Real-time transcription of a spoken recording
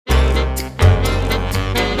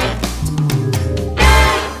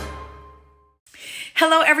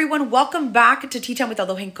Hello everyone, welcome back to Tea Time with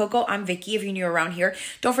Aloha and Coco. I'm Vicky. If you're new around here,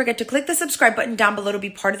 don't forget to click the subscribe button down below to be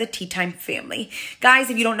part of the Tea Time family. Guys,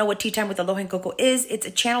 if you don't know what Tea Time with Aloha and Coco is, it's a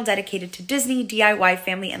channel dedicated to Disney, DIY,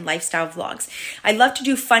 family, and lifestyle vlogs. I love to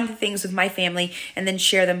do fun things with my family and then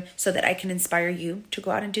share them so that I can inspire you to go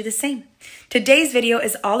out and do the same. Today's video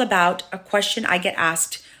is all about a question I get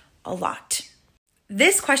asked a lot.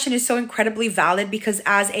 This question is so incredibly valid because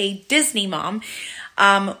as a Disney mom,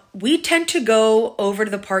 we tend to go over to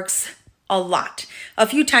the parks a lot, a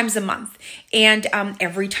few times a month. And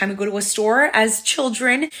every time we go to a store as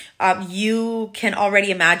children, you can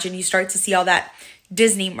already imagine, you start to see all that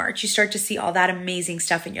Disney merch. You start to see all that amazing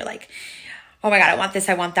stuff and you're like, oh my God, I want this,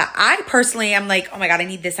 I want that. I personally am like, oh my God, I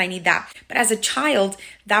need this, I need that. But as a child,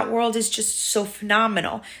 that world is just so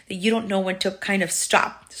phenomenal that you don't know when to kind of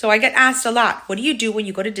stop. So I get asked a lot, what do you do when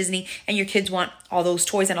you go to Disney and your kids want all those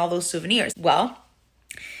toys and all those souvenirs? Well,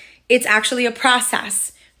 it's actually a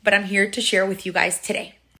process, but I'm here to share with you guys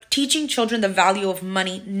today. Teaching children the value of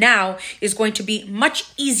money now is going to be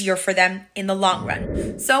much easier for them in the long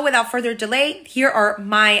run. So without further delay, here are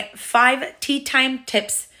my 5 tea time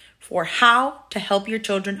tips for how to help your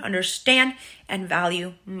children understand and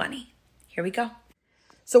value money. Here we go.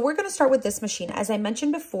 So we're going to start with this machine. As I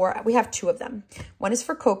mentioned before, we have 2 of them. One is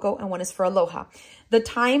for Coco and one is for Aloha. The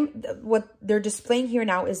time, what they're displaying here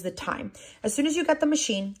now is the time. As soon as you get the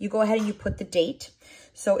machine, you go ahead and you put the date.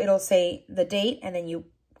 So it'll say the date and then you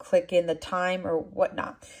click in the time or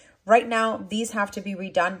whatnot. Right now, these have to be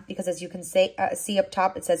redone because as you can see up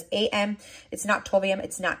top, it says AM. It's not 12 a.m.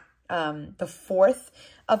 It's not the 4th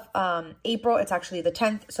of April. It's actually the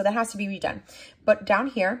 10th. So that has to be redone. But down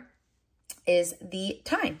here is the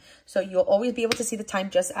time. So you'll always be able to see the time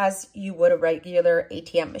just as you would a regular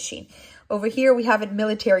ATM machine. Over here, we have it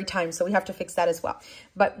military time, so we have to fix that as well.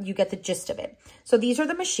 But you get the gist of it. So these are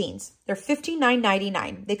the machines. They're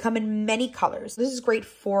 $59.99. They come in many colors. This is great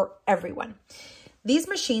for everyone. These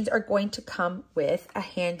machines are going to come with a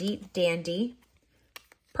handy dandy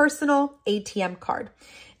personal ATM card.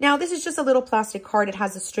 Now, this is just a little plastic card. It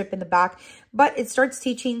has a strip in the back, but it starts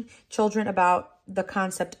teaching children about the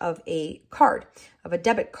concept of a card, of a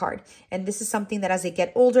debit card. And this is something that as they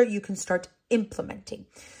get older, you can start implementing.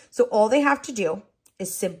 So all they have to do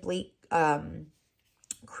is simply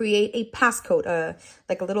create a passcode,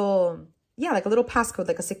 like a little passcode,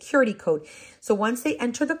 like a security code. So once they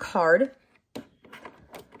enter the card,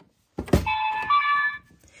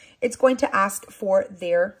 it's going to ask for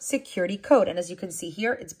their security code. And as you can see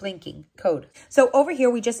here, it's blinking code. So over here,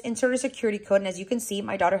 we just insert a security code. And as you can see,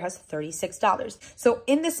 my daughter has $36. So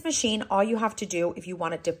in this machine, all you have to do if you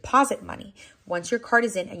want to deposit money, once your card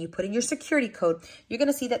is in and you put in your security code, you're going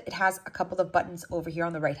to see that it has a couple of buttons over here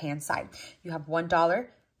on the right-hand side. You have $1, $5,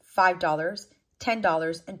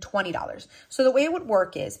 $10, and $20. So the way it would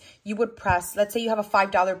work is you would press, let's say you have a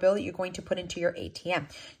 $5 bill that you're going to put into your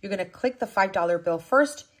ATM. You're going to click the $5 bill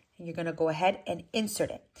first, and you're going to go ahead and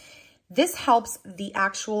insert it. This helps the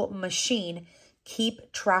actual machine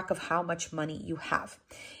keep track of how much money you have.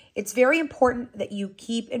 It's very important that you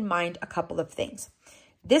keep in mind a couple of things.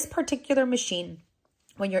 This particular machine,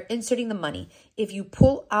 when you're inserting the money, if you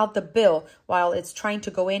pull out the bill while it's trying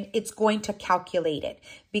to go in, it's going to calculate it.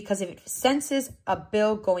 Because if it senses a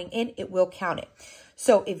bill going in, it will count it.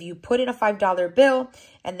 So if you put in a $5 bill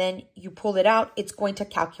and then you pull it out, it's going to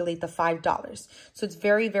calculate the $5. So it's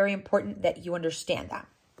very, very important that you understand that.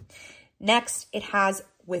 Next, it has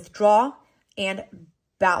withdraw and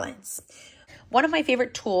balance. One of my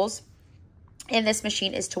favorite tools in this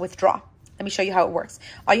machine is to withdraw. Let me show you how it works.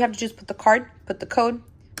 All you have to do is put the card, put the code,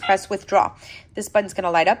 press withdraw. This button's going to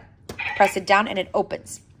light up, press it down, and it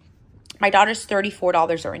opens. My daughter's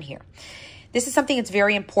 $34 are in here. This is something that's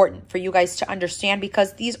very important for you guys to understand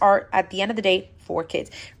because these are, at the end of the day, for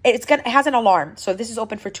kids. It has an alarm. So if this is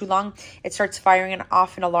open for too long, it starts firing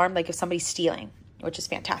off an alarm like if somebody's stealing, which is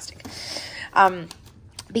fantastic.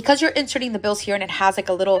 Because you're inserting the bills here and it has like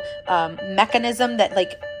a little mechanism that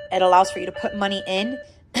like it allows for you to put money in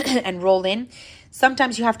and roll in,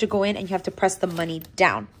 sometimes you have to go in and you have to press the money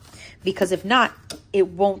down because if not, it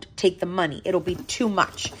won't take the money. It'll be too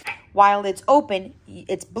much. While it's open,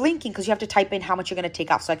 it's blinking because you have to type in how much you're going to take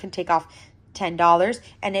off. So I can take off $10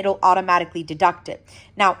 and it'll automatically deduct it.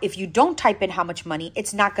 Now, if you don't type in how much money,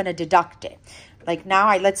 it's not going to deduct it. Like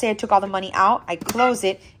now, let's say I took all the money out, I close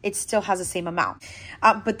it, it still has the same amount.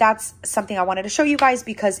 But that's something I wanted to show you guys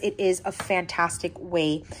because it is a fantastic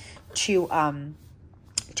way to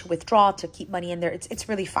withdraw, to keep money in there. It's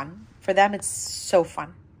really fun. For them, it's so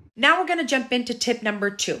fun. Now we're going to jump into tip number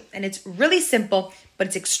 2, and it's really simple, but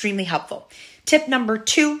it's extremely helpful. Tip number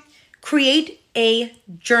 2, create a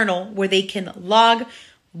journal where they can log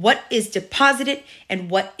what is deposited and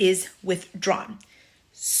what is withdrawn.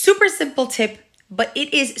 Super simple tip, but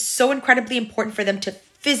it is so incredibly important for them to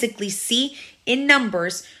physically see in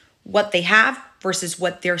numbers what they have versus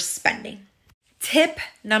what they're spending. Tip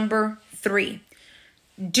number 3,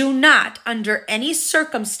 do not, under any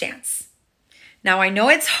circumstance, now I know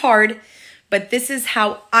it's hard, but this is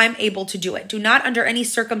how I'm able to do it. Do not, under any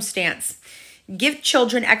circumstance, give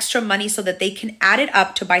children extra money so that they can add it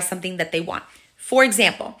up to buy something that they want. For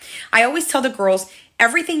example, I always tell the girls,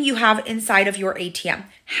 everything you have inside of your ATM,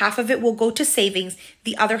 half of it will go to savings,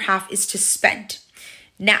 the other half is to spend.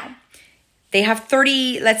 Now, they have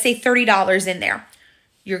let's say $30 in there.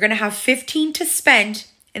 You're going to have 15 to spend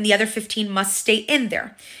and the other 15 must stay in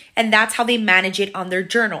there. And that's how they manage it on their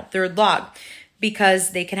journal, their log,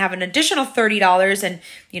 because they can have an additional $30 and,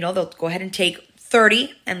 they'll go ahead and take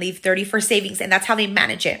 30 and leave 30 for savings. And that's how they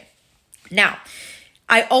manage it. Now,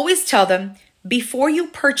 I always tell them, before you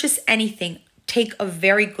purchase anything, take a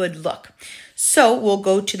very good look. So we'll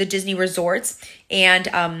go to the Disney resorts and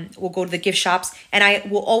we'll go to the gift shops, and I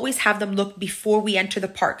will always have them look before we enter the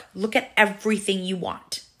park. Look at everything you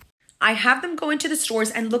want. I have them go into the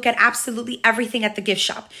stores and look at absolutely everything at the gift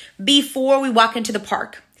shop before we walk into the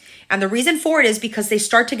park. And the reason for it is because they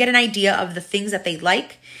start to get an idea of the things that they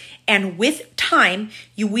like. And with time,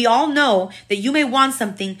 we all know that you may want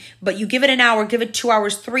something, but you give it an hour, give it 2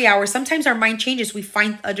 hours, 3 hours. Sometimes our mind changes. We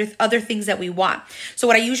find other things that we want. So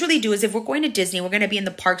what I usually do is if we're going to Disney, we're going to be in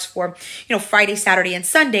the parks for, Friday, Saturday, and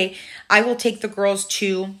Sunday, I will take the girls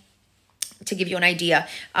to give you an idea,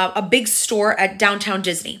 a big store at downtown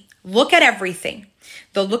Disney. Look at everything.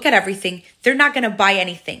 They'll look at everything. They're not going to buy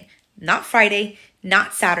anything. Not Friday,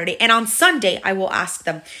 not Saturday. And on Sunday, I will ask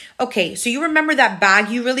them, okay, so you remember that bag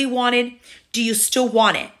you really wanted? Do you still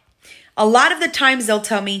want it? A lot of the times they'll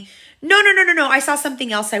tell me, no, I saw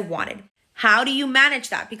something else I wanted. How do you manage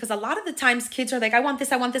that? Because a lot of the times kids are like, I want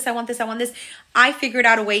this, I want this, I want this, I want this. I figured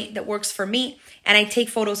out a way that works for me and I take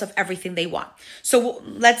photos of everything they want. So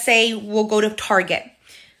let's say we'll go to Target.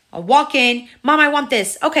 I'll walk in, Mom, I want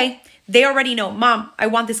this. Okay. They already know, Mom, I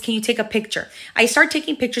want this. Can you take a picture? I start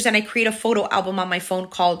taking pictures and I create a photo album on my phone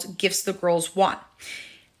called Gifts the Girls Want.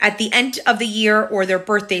 At the end of the year or their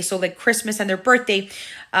birthday, so like Christmas and their birthday,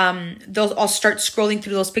 I'll start scrolling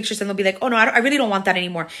through those pictures and they'll be like, oh no, I really don't want that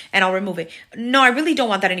anymore. And I'll remove it. No, I really don't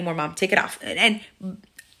want that anymore, Mom. Take it off. And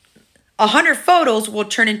 100 photos will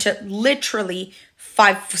turn into literally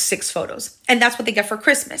 5-6 photos. And that's what they get for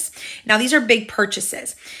Christmas. Now, these are big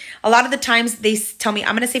purchases. A lot of the times they tell me,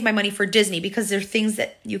 I'm going to save my money for Disney because there are things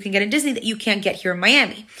that you can get in Disney that you can't get here in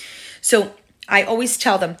Miami. So I always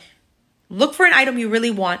tell them, look for an item you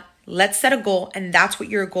really want. Let's set a goal. And that's what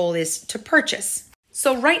your goal is to purchase.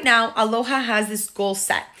 So right now, Aloha has this goal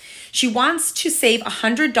set. She wants to save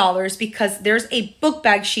 $100 because there's a book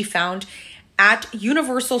bag she found at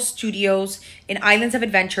Universal Studios in Islands of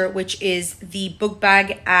Adventure, which is the book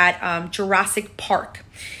bag at Jurassic Park.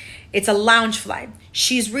 It's a Loungefly.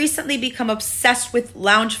 She's recently become obsessed with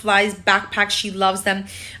Loungeflies, backpacks. She loves them.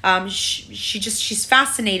 She's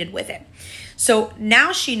fascinated with it. So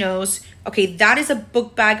now she knows, okay, that is a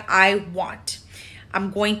book bag I want.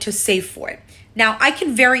 I'm going to save for it. Now, I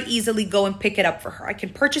can very easily go and pick it up for her. I can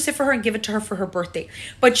purchase it for her and give it to her for her birthday.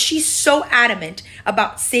 But she's so adamant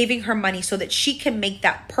about saving her money so that she can make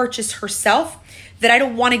that purchase herself that I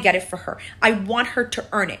don't want to get it for her. I want her to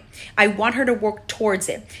earn it. I want her to work towards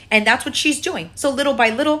it. And that's what she's doing. So little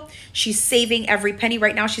by little, she's saving every penny.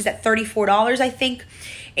 Right now, she's at $34, I think.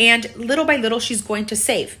 And little by little, she's going to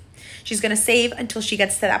save. She's going to save until she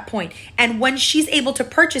gets to that point. And when she's able to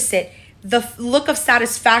purchase it, the look of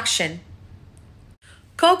satisfaction.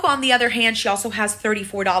 Coco, on the other hand, she also has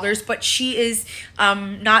 $34, but she is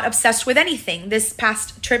not obsessed with anything. This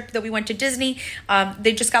past trip that we went to Disney,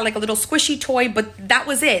 they just got like a little squishy toy, but that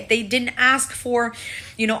was it. They didn't ask for,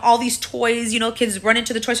 all these toys, kids run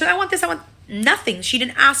into the toy. So I want this, I want nothing. She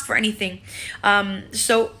didn't ask for anything.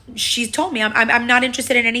 So she told me, I'm not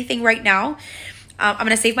interested in anything right now. I'm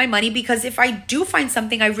going to save my money because if I do find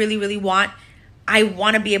something I really, really want, I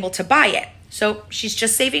want to be able to buy it. So she's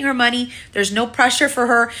just saving her money. There's no pressure for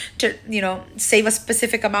her to, save a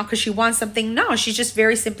specific amount because she wants something. No, she's just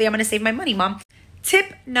very simply, I'm going to save my money, Mom.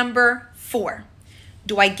 Tip number 4.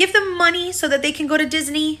 Do I give them money so that they can go to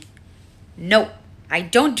Disney? No, I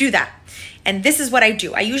don't do that. And this is what I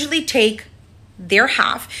do. I usually take their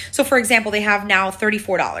half. So for example, they have now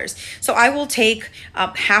 $34. So I will take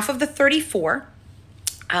half of the $34,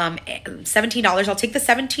 $17. I'll take the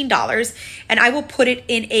 $17 and I will put it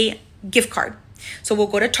in a gift card. So we'll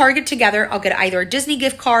go to Target together. I'll get either a Disney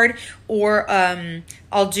gift card or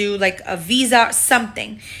I'll do like a Visa,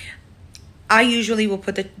 something. I usually will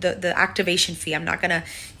put the activation fee. I'm not going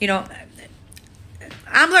to,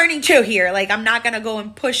 I'm learning too here. Like, I'm not going to go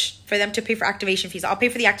and push for them to pay for activation fees. I'll pay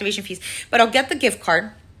for the activation fees, but I'll get the gift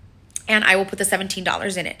card and I will put the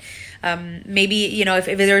 $17 in it. Maybe, if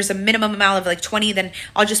there's a minimum amount of like 20, then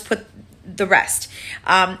I'll just put the rest.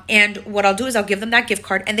 And what I'll do is I'll give them that gift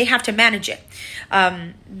card and they have to manage it.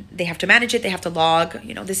 They have to manage it. They have to log,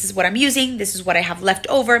 this is what I'm using. This is what I have left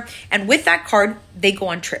over. And with that card, they go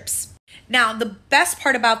on trips. Now, the best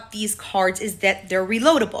part about these cards is that they're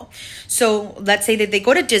reloadable. So let's say that they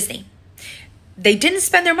go to Disney. They didn't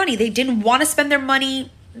spend their money. They didn't want to spend their money.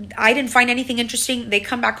 I didn't find anything interesting. They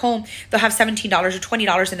come back home. They'll have $17 or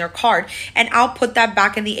 $20 in their card. And I'll put that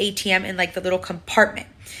back in the ATM in like the little compartment.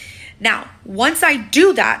 Now, once I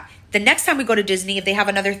do that, the next time we go to Disney, if they have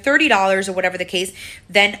another $30 or whatever the case,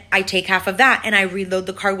 then I take half of that and I reload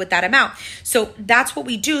the card with that amount. So that's what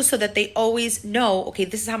we do so that they always know, okay,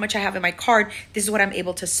 this is how much I have in my card. This is what I'm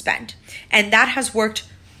able to spend. And that has worked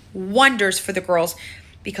wonders for the girls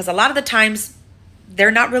because a lot of the times they're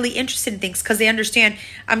not really interested in things because they understand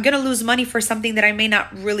I'm going to lose money for something that I may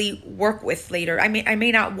not really work with later. I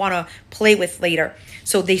may not want to play with later.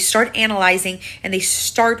 So they start analyzing and they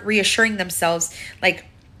start reassuring themselves like,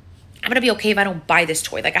 I'm going to be okay if I don't buy this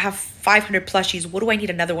toy. Like I have 500 plushies. What do I need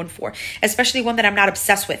another one for? Especially one that I'm not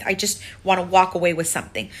obsessed with. I just want to walk away with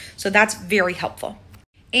something. So that's very helpful.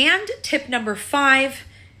 And tip number 5,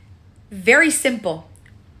 very simple.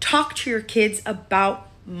 Talk to your kids about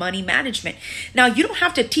money management. Now, you don't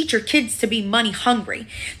have to teach your kids to be money hungry,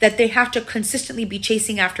 that they have to consistently be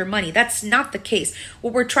chasing after money. That's not the case.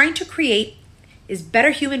 What we're trying to create is better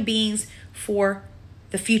human beings for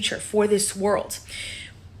the future, for this world.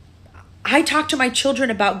 I talk to my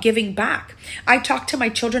children about giving back. I talk to my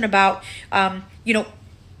children about,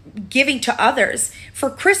 giving to others. For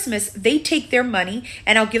Christmas, they take their money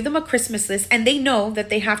and I'll give them a Christmas list and they know that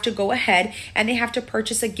they have to go ahead and they have to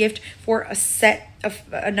purchase a gift for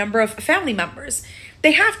a number of family members.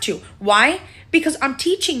 They have to. Why? Because I'm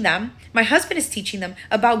teaching them, my husband is teaching them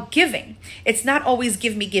about giving. It's not always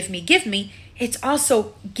give me, give me, give me. It's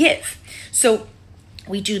also give. So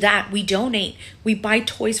we do that. We donate. We buy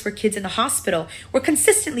toys for kids in the hospital. We're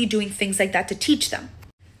consistently doing things like that to teach them.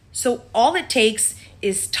 So all it takes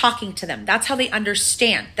is talking to them. That's how they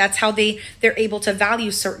understand. That's how they're able to value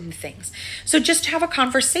certain things. So just have a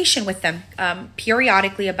conversation with them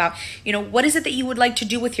periodically about, what is it that you would like to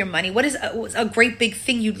do with your money? What is a great big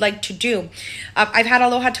thing you'd like to do? I've had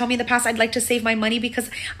Aloha tell me in the past, I'd like to save my money because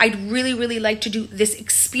I'd really, really like to do this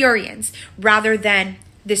experience rather than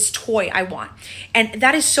this toy I want. And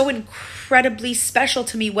that is so incredibly special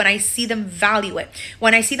to me when I see them value it.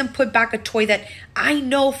 When I see them put back a toy that I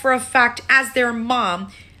know for a fact as their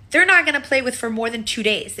mom, they're not going to play with for more than 2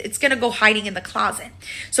 days. It's going to go hiding in the closet.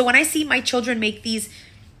 So when I see my children make these,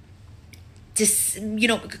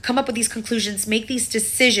 come up with these conclusions, make these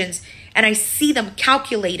decisions, and I see them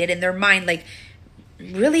calculated in their mind, like,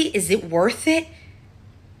 really, is it worth it?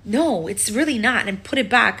 No, it's really not. And put it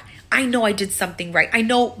back. I know I did something right. I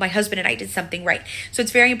know my husband and I did something right. So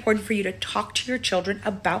it's very important for you to talk to your children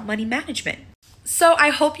about money management. So I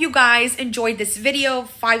hope you guys enjoyed this video.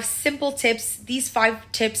 5 simple tips. These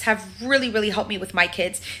 5 tips have really, really helped me with my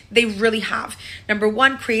kids. They really have. Number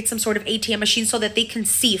 1, create some sort of ATM machine so that they can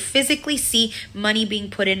physically see money being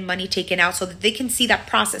put in, money taken out, so that they can see that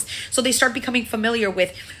process. So they start becoming familiar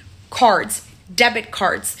with cards, debit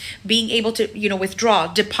cards, being able to, withdraw,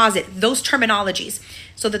 deposit, those terminologies,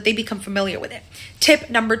 so that they become familiar with it.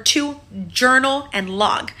 Tip number 2, journal and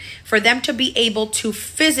log, for them to be able to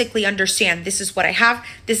physically understand, this is what I have,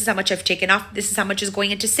 this is how much I've taken off, this is how much is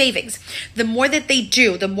going into savings. The more that they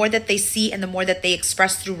do, the more that they see, and the more that they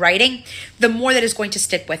express through writing, the more that is going to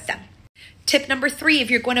stick with them. Tip number 3,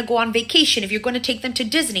 if you're going to go on vacation, if you're going to take them to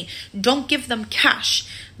Disney, don't give them cash.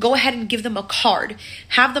 Go ahead and give them a card.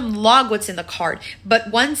 Have them log what's in the card.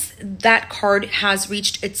 But once that card has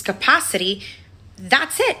reached its capacity,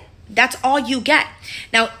 that's it. That's all you get.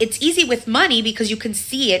 Now, it's easy with money because you can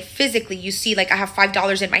see it physically. You see, like, I have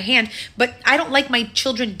 $5 in my hand, but I don't like my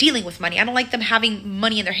children dealing with money. I don't like them having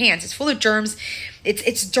money in their hands. It's full of germs.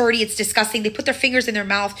 It's dirty. It's disgusting. They put their fingers in their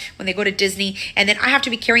mouth when they go to Disney, and then I have to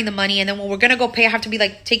be carrying the money. And then when we're going to go pay, I have to be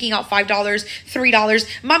like taking out $5,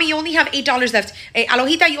 $3. Mommy, you only have $8 left.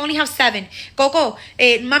 Alohita, you only have $7. Coco,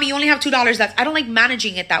 mommy, you only have $2 left. I don't like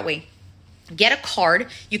managing it that way. Get a card.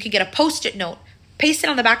 You can get a Post-it note. Paste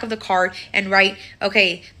it on the back of the card and write,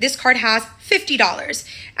 okay, this card has $50.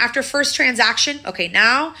 After first transaction, okay,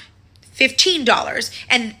 now $15.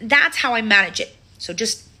 And that's how I manage it. So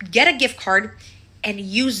just get a gift card and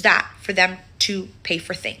use that for them to pay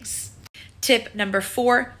for things. Tip number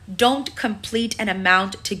 4, don't complete an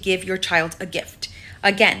amount to give your child a gift.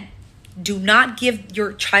 Again, do not give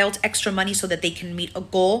your child extra money so that they can meet a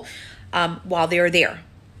goal while they're there.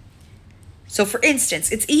 So for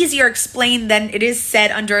instance, it's easier explained than it is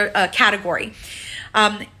said under a category.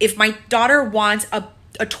 If my daughter wants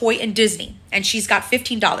a toy in Disney and she's got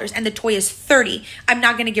 $15 and the toy is $30, I'm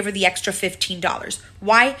not going to give her the extra $15.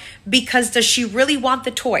 Why? Because does she really want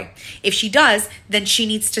the toy? If she does, then she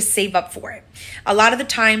needs to save up for it. A lot of the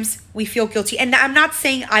times we feel guilty, and I'm not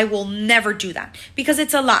saying I will never do that because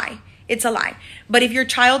it's a lie. It's a lie. But if your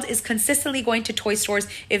child is consistently going to toy stores,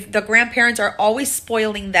 if the grandparents are always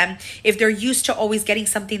spoiling them, if they're used to always getting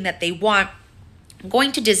something that they want,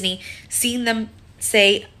 going to Disney, seeing them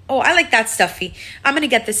say, oh, I like that stuffy. I'm going to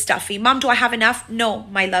get this stuffy. Mom, do I have enough? No,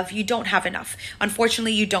 my love, you don't have enough.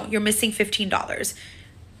 Unfortunately, you don't. You're missing $15.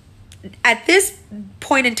 At this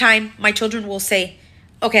point in time, my children will say,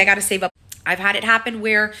 okay, I got to save up. I've had it happen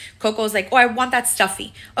where Coco's like, oh, I want that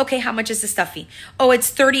stuffy. Okay, how much is the stuffy? Oh,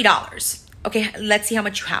 it's $30. Okay, let's see how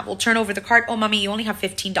much you have. We'll turn over the card. Oh, mommy, you only have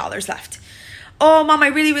 $15 left. Oh, mom, I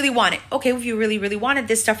really, really want it. Okay, if you really, really want it,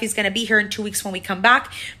 this stuffy is going to be here in 2 weeks when we come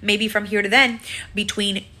back. Maybe from here to then,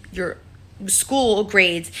 between your school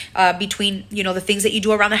grades, between, the things that you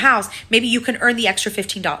do around the house, maybe you can earn the extra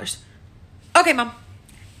 $15. Okay, mom.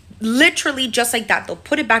 Literally just like that. They'll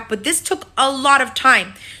put it back. But this took a lot of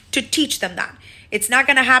time to teach them that. It's not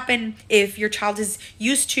going to happen if your child is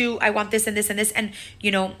used to, I want this and this and this, and,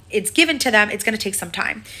 it's given to them. It's going to take some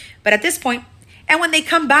time. But at this point, and when they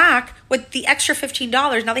come back with the extra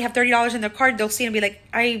 $15, now they have $30 in their card, they'll see it and be like,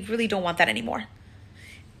 I really don't want that anymore.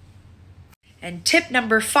 And tip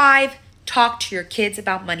number 5, talk to your kids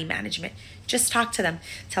about money management. Just talk to them.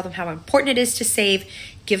 Tell them how important it is to save.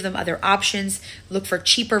 Give them other options. Look for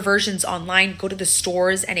cheaper versions online. Go to the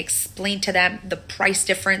stores and explain to them the price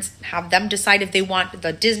difference. Have them decide if they want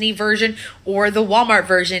the Disney version or the Walmart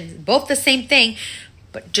version. Both the same thing,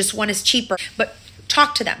 but just one is cheaper. But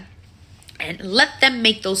talk to them and let them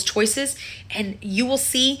make those choices. And you will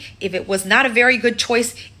see if it was not a very good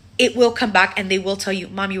choice, it will come back and they will tell you,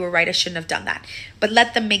 Mom, you were right. I shouldn't have done that. But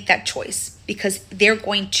let them make that choice because they're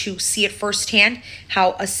going to see it firsthand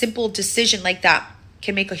how a simple decision like that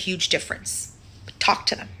can make a huge difference. But talk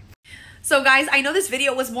to them. So guys, I know this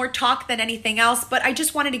video was more talk than anything else, but I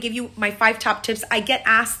just wanted to give you my 5 top tips. I get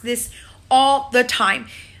asked this all the time.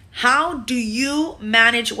 How do you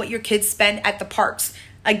manage what your kids spend at the parks?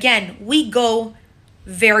 Again, we go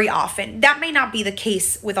very often. That may not be the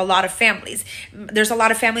case with a lot of families. There's a lot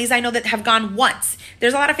of families I know that have gone once.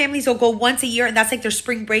 There's a lot of families who'll go once a year and that's like their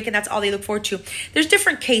spring break and that's all they look forward to. There's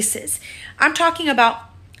different cases. I'm talking about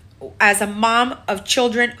as a mom of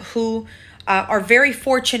children who are very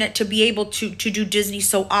fortunate to be able to do Disney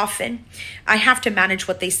so often. I have to manage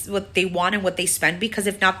what they want and what they spend because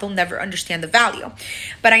if not, they'll never understand the value.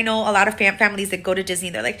 But I know a lot of families that go to Disney,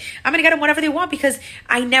 they're like, I'm going to get them whatever they want because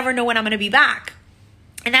I never know when I'm going to be back.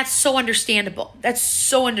 And that's so understandable. That's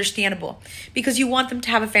so understandable because you want them to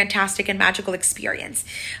have a fantastic and magical experience.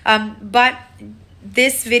 But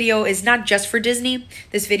this video is not just for Disney.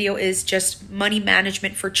 This video is just money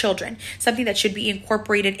management for children, something that should be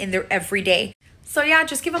incorporated in their everyday. So yeah,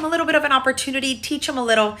 just give them a little bit of an opportunity, teach them a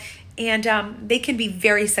little, and they can be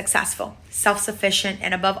very successful, self-sufficient,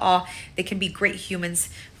 and above all, they can be great humans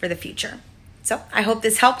for the future. So I hope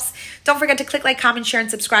this helps. Don't forget to click like, comment, share,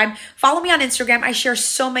 and subscribe. Follow me on Instagram. I share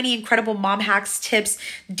so many incredible mom hacks, tips,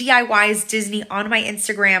 DIYs, Disney on my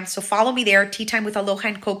Instagram. So follow me there, Tea Time with Aloha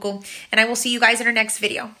and Coco. And I will see you guys in our next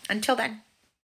video. Until then.